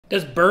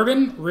Does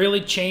bourbon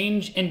really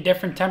change in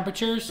different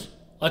temperatures?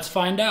 Let's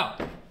find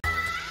out.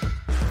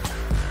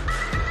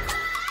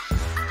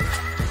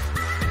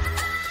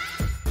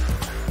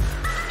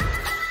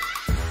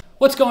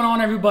 What's going on,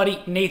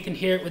 everybody? Nathan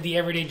here with the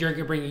Everyday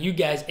Drinker, bringing you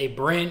guys a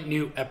brand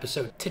new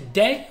episode.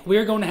 Today, we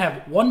are going to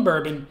have one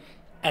bourbon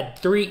at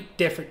 3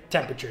 different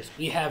temperatures.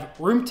 We have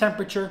room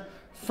temperature,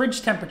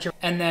 fridge temperature,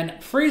 and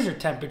then freezer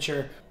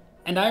temperature.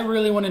 And I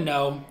really want to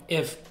know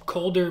if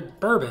colder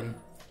bourbon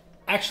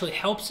actually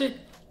helps it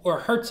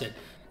or hurts it.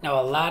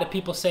 Now, a lot of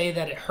people say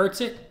that it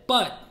hurts it,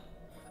 but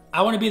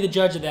I want to be the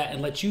judge of that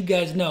and let you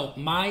guys know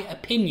my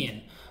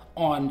opinion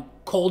on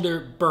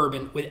colder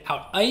bourbon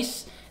without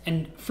ice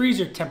and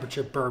freezer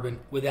temperature bourbon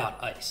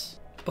without ice.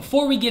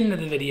 Before we get into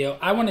the video,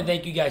 I want to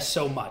thank you guys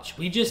so much.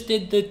 We just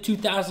did the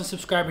 2,000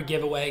 subscriber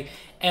giveaway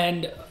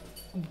and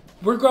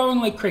we're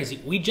growing like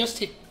crazy. We just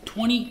hit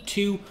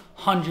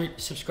 2,200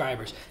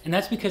 subscribers, and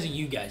that's because of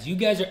you guys. You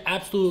guys are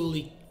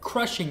absolutely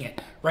crushing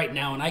it right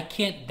now, and I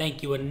can't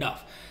thank you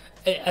enough.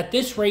 At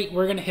this rate,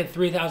 we're gonna hit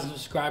 3,000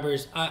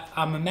 subscribers.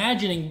 I'm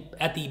imagining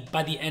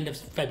by the end of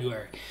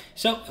February.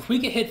 So if we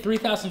could hit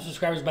 3,000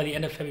 subscribers by the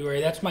end of February,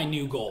 that's my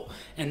new goal,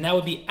 and that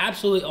would be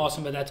absolutely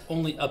awesome. But that's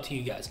only up to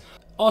you guys.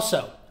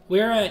 Also,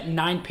 we're at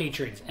 9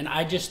 patrons, and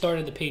I just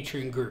started the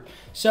Patreon group.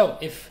 So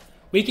if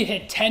we could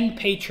hit 10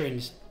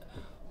 patrons,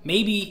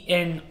 maybe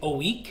in a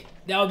week,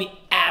 that would be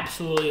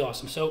absolutely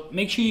awesome. So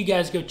make sure you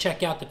guys go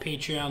check out the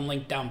Patreon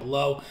link down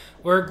below.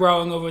 We're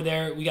growing over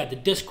there. We got the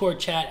Discord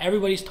chat.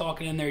 Everybody's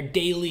talking in there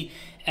daily,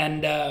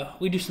 and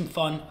we do some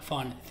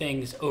fun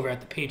things over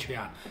at the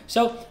Patreon.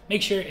 So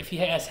make sure, if you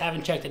guys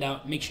haven't checked it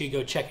out, make sure you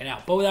go check it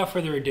out. But without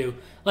further ado,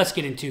 let's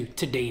get into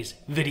today's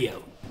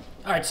video.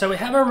 All right, so we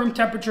have our room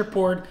temperature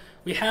poured.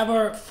 We have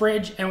our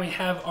fridge and we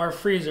have our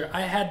freezer.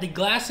 I had the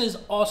glasses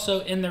also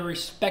in the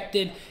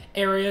respected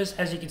areas.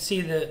 As you can see,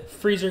 the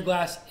freezer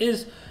glass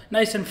is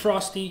nice and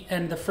frosty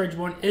and the fridge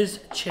one is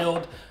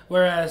chilled,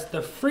 whereas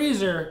the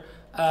freezer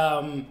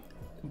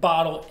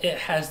bottle, it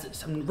has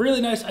some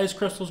really nice ice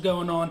crystals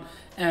going on,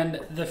 and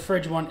the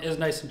fridge one is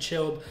nice and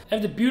chilled. I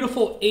have the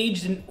beautiful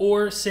aged in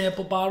ore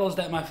sample bottles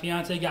that my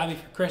fiance got me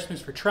for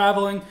Christmas for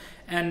traveling,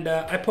 and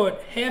I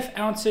put ½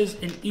 ounces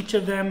in each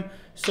of them.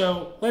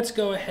 So let's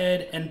go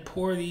ahead and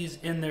pour these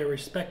in their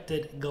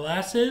respected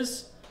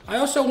glasses. I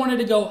also wanted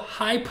to go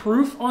high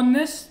proof on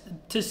this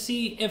to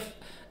see if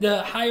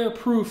the higher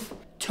proof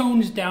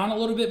tones down a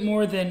little bit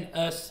more than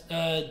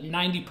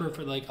 90 proof,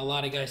 or like a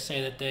lot of guys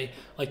say that they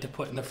like to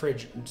put in the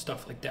fridge and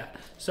stuff like that.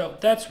 So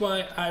that's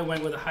why I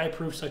went with a high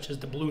proof such as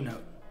the Blue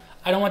Note.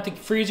 I don't want the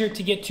freezer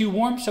to get too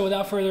warm, so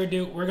without further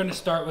ado, we're gonna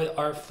start with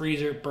our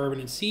freezer bourbon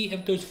and see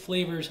if those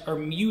flavors are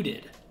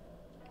muted.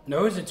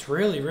 Nose, it's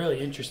really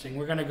interesting.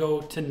 We're gonna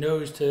go to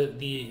nose to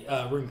the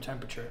room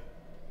temperature.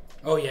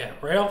 Oh yeah,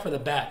 right off of the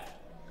bat,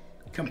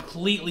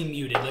 completely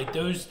muted. Like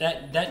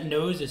that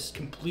nose is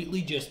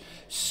completely just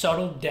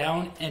settled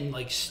down and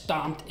like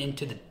stomped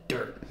into the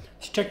dirt.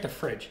 Let's check the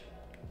fridge.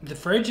 The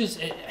fridge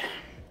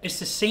it's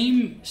the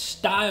same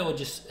style,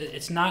 just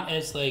it's not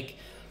as like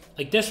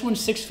this one's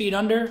 6 feet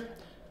under.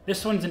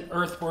 This one's an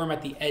earthworm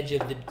at the edge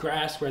of the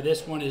grass, where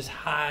this one is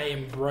high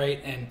and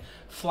bright and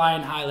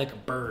flying high like a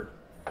bird.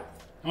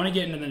 I want to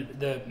get into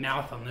the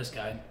mouth on this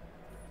guy.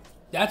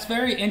 That's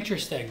very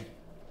interesting.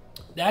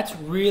 That's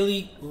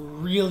really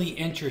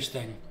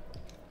interesting.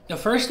 The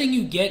first thing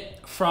you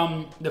get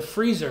from the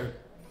freezer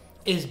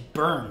is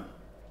burn.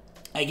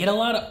 I get a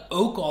lot of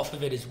oak off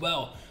of it as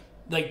well.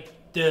 Like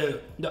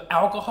the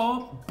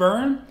alcohol,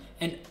 burn,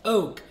 and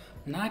oak.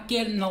 Not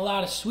getting a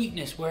lot of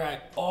sweetness where I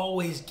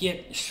always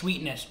get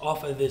sweetness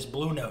off of this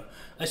Blue Note.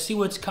 Let's see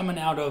what's coming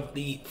out of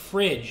the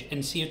fridge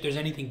and see if there's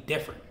anything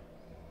different.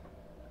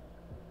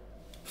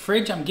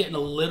 Fridge, I'm getting a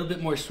little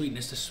bit more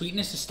sweetness. The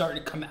sweetness is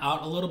starting to come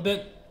out a little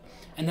bit.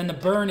 And then the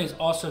burn is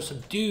also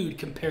subdued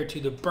compared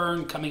to the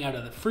burn coming out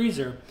of the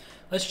freezer.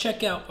 Let's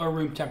check out our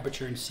room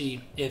temperature and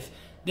see if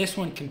this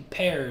one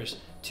compares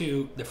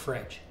to the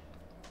fridge.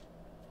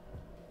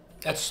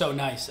 That's so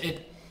nice.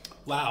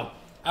 Wow.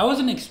 I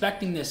wasn't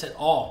expecting this at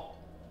all.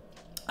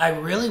 I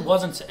really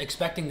wasn't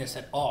expecting this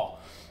at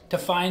all. To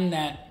find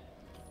that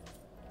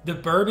the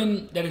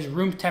bourbon that is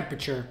room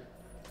temperature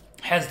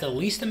has the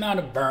least amount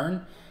of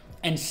burn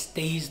and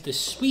stays the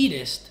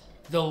sweetest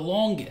the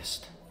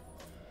longest.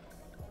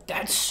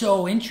 That's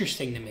so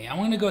interesting to me. I'm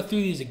gonna go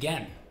through these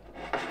again.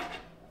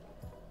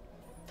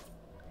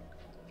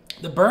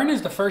 The burn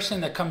is the first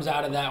thing that comes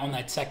out of that on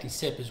that second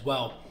sip as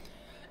well.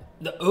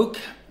 The oak,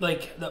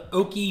 like the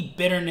oaky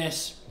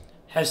bitterness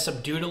has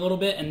subdued a little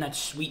bit, and that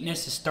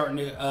sweetness is starting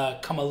to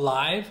come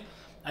alive.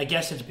 I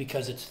guess it's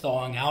because it's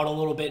thawing out a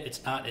little bit.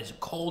 It's not as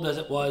cold as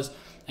it was.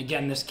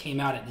 Again, this came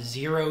out at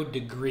 0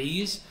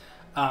 degrees.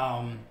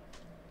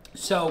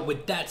 So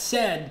with that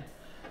said,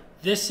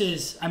 this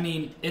is, I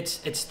mean, it's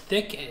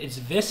thick, it's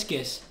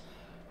viscous,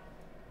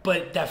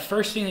 but that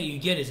first thing that you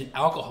get is an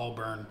alcohol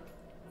burn.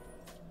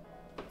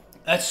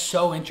 That's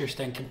so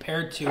interesting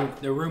compared to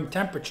the room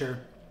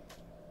temperature.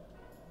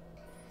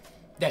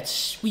 That's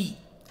sweet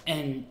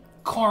and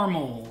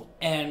caramel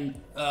and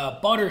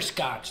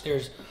butterscotch.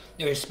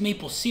 There's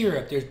maple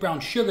syrup. There's brown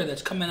sugar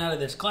that's coming out of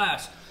this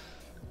glass.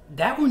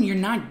 That one, you're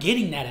not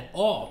getting that at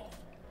all.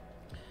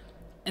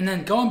 And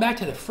then going back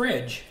to the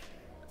fridge,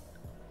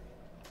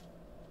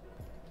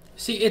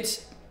 see,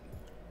 it's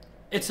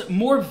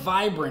more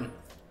vibrant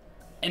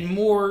and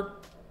more,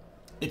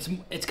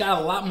 it's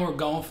got a lot more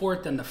going for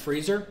it than the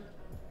freezer,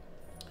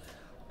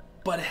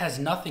 but it has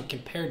nothing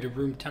compared to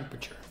room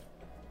temperature.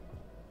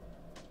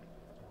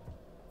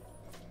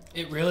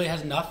 It really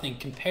has nothing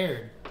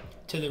compared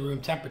to the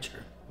room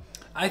temperature.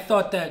 I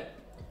thought that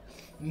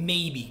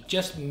maybe,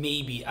 just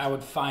maybe, I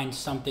would find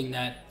something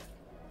that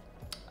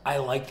I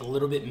liked a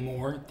little bit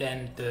more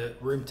than the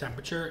room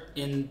temperature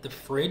in the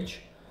fridge,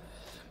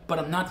 but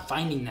I'm not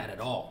finding that at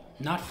all.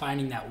 Not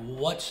finding that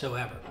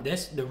whatsoever.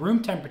 The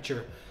room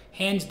temperature,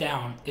 hands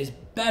down, is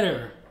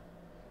better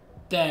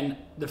than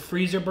the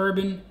freezer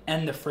bourbon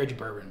and the fridge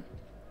bourbon.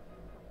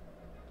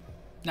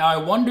 Now I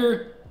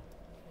wonder,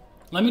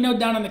 let me know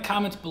down in the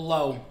comments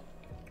below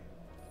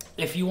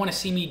if you want to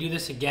see me do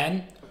this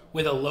again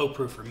with a low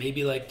proofer,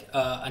 maybe like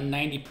a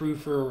 90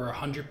 proofer or a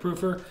 100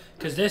 proofer,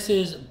 because this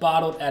is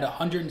bottled at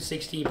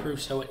 116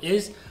 proof, so it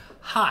is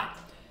hot.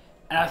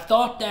 And I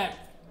thought that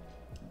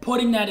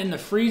putting that in the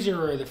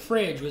freezer or the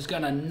fridge was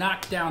gonna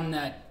knock down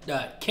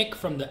that kick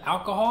from the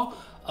alcohol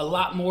a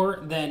lot more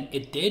than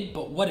it did,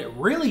 but what it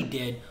really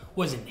did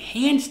was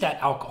enhance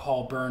that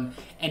alcohol burn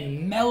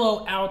and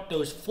mellow out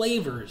those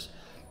flavors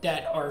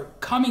that are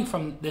coming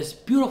from this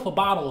beautiful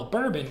bottle of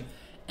bourbon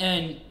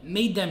and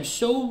made them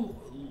so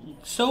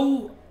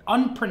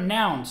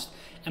unpronounced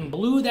and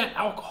blew that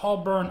alcohol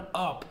burn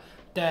up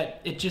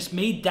that it just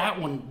made that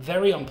one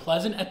very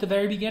unpleasant at the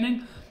very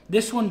beginning.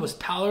 This one was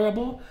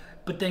tolerable,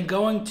 but then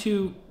going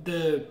to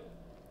the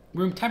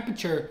room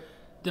temperature,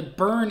 the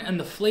burn and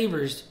the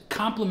flavors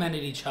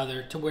complemented each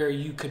other to where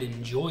you could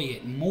enjoy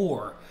it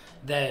more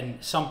than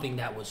something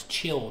that was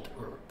chilled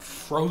or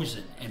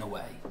frozen in a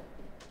way.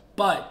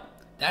 But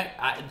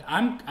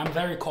I'm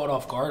very caught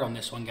off guard on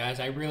this one, guys.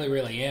 I really,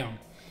 really am.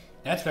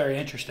 That's very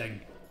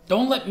interesting.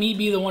 Don't let me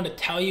be the one to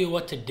tell you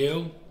what to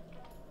do,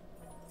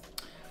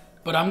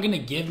 but I'm gonna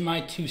give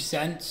my 2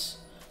 cents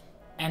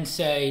and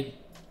say,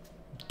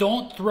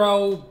 don't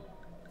throw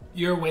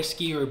your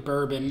whiskey or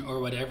bourbon or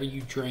whatever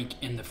you drink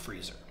in the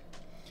freezer.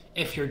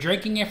 If you're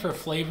drinking it for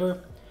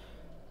flavor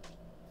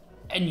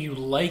and you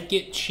like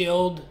it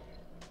chilled,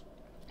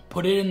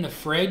 put it in the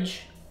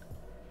fridge.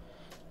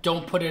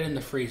 Don't put it in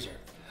the freezer.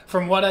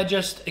 From what I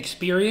just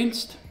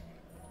experienced,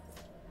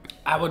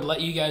 I would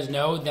let you guys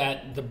know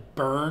that the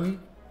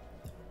burn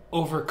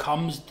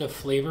overcomes the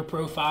flavor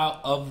profile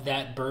of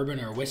that bourbon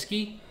or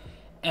whiskey,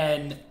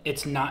 and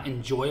it's not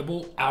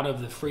enjoyable out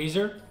of the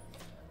freezer.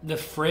 The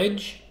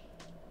fridge,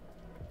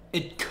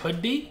 it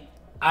could be.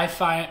 I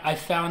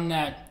found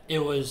that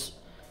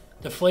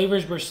the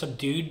flavors were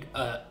subdued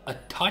a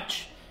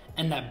touch,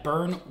 and that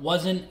burn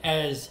wasn't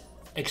as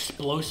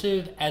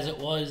explosive as it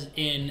was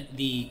in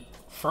the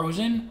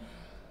frozen.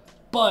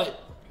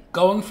 But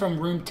going from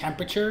room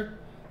temperature,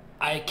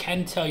 I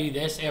can tell you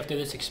this after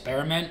this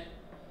experiment,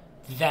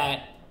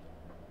 that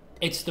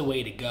it's the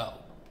way to go.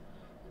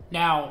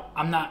 Now,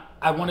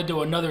 I want to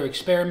do another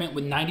experiment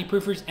with 90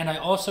 proofers, and I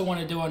also want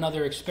to do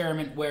another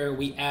experiment where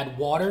we add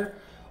water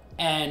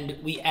and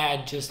we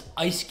add just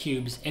ice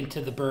cubes into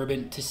the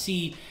bourbon to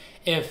see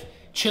if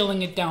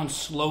chilling it down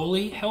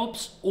slowly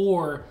helps,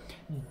 or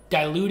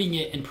diluting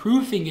it and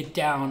proofing it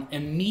down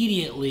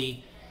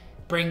immediately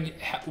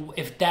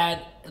if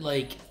that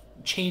like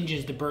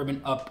changes the bourbon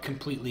up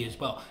completely as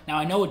well. Now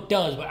I know it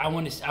does, but I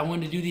want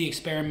to do the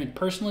experiment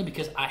personally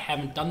because I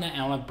haven't done that,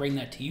 and I want to bring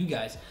that to you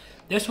guys.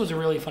 This was a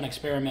really fun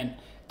experiment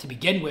to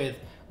begin with,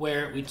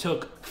 where we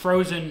took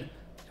frozen,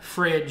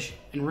 fridge,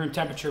 and room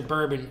temperature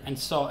bourbon and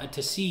saw it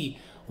to see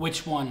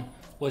which one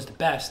was the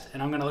best.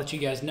 And I'm going to let you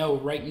guys know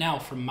right now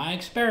from my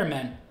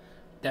experiment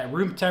that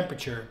room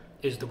temperature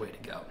is the way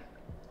to go.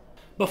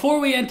 Before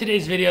we end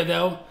today's video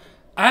though,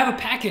 I have a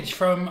package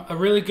from a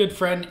really good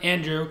friend,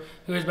 Andrew,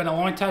 who has been a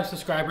longtime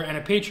subscriber and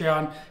a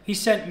Patreon. He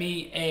sent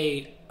me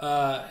a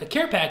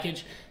care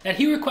package that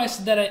he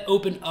requested that I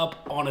open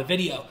up on a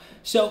video.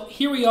 So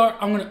here we are.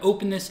 I'm going to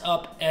open this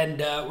up, and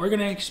we're going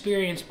to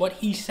experience what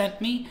he sent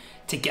me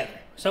together.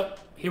 So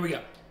here we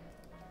go.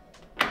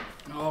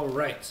 All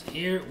right, so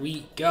here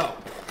we go.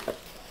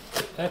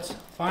 Let's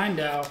find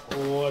out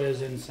what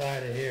is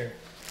inside of here.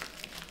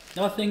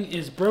 Nothing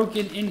is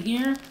broken in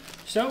here.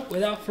 So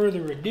without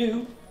further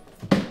ado,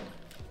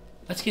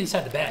 let's get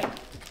inside the bag.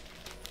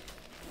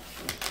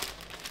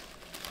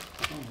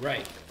 All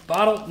right,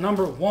 bottle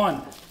number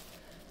 1.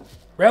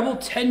 Rebel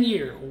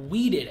 10-year,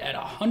 weeded at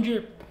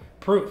 100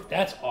 proof.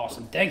 That's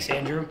awesome. Thanks,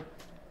 Andrew.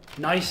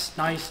 Nice,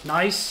 nice,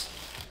 nice.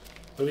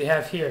 What do we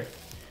have here?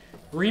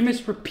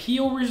 Remus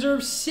Repeal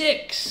Reserve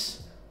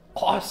 6.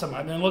 Awesome.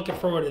 I've been looking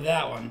forward to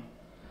that one.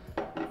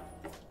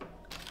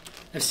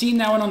 I've seen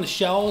that one on the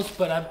shelves,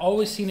 but I've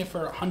always seen it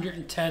for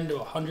 $110 to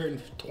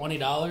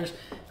 $120.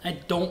 I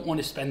don't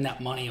want to spend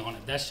that money on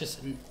it. That's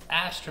just an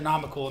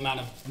astronomical amount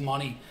of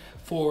money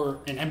for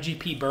an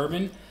MGP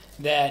bourbon.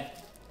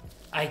 that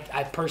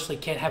I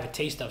personally can't have a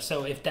taste of.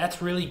 So if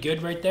that's really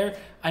good right there,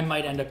 I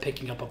might end up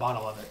picking up a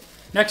bottle of it.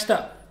 Next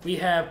up, we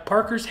have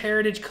Parker's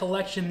Heritage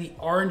Collection, the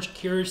Orange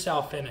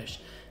Curacao Finish.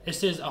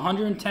 This is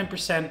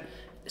 110%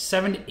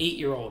 7 to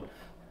 8-year-old.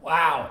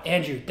 Wow,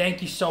 Andrew,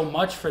 thank you so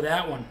much for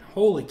that one.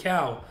 Holy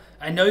cow.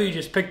 I know you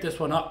just picked this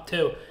one up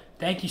too.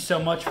 Thank you so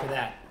much for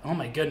that. Oh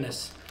my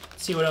goodness.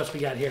 Let's see what else we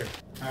got here.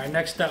 All right,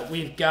 next up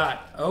we've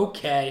got,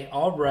 okay,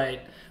 all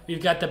right.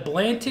 We've got the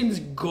Blanton's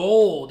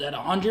Gold at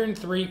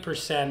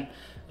 103%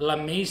 La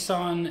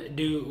Maison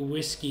du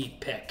Whiskey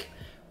Pick.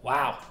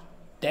 Wow.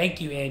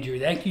 Thank you, Andrew.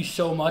 Thank you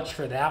so much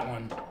for that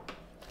one.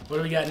 What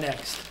do we got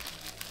next?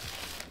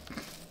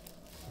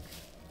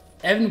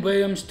 Evan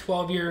Williams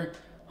 12-year,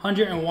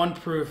 101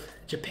 proof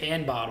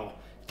Japan bottle.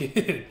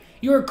 Dude,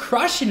 you are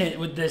crushing it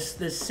with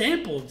this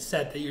sample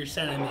set that you're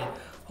sending me.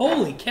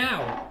 Holy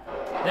cow.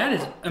 That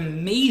is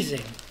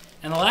amazing.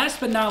 And last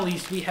but not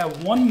least, we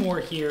have one more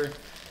here.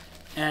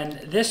 And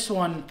this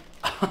one,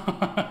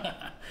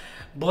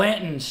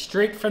 Blanton,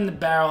 straight from the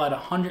barrel at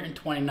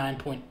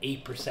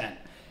 129.8%.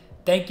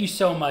 Thank you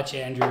so much,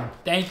 Andrew.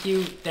 Thank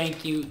you,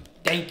 thank you,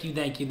 thank you,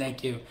 thank you,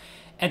 thank you.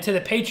 And to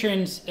the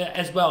patrons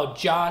as well,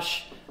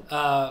 Josh,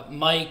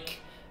 Mike,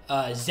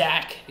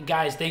 Zach,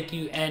 guys, thank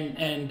you,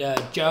 and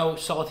Joe,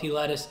 Salty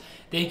Lettuce,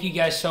 thank you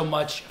guys so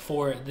much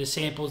for the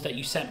samples that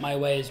you sent my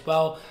way as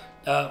well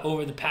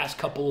over the past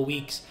couple of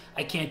weeks.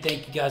 I can't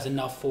thank you guys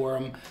enough for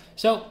them.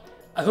 So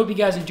I hope you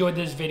guys enjoyed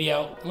this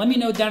video. Let me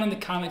know down in the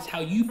comments how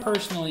you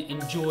personally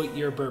enjoy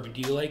your bourbon. Do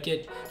you like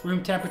it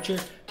room temperature?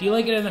 Do you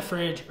like it in the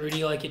fridge? Or do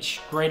you like it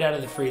straight out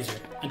of the freezer?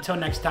 Until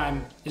next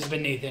time, this has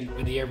been Nathan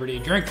with the Everyday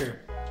Drinker.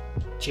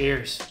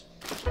 Cheers.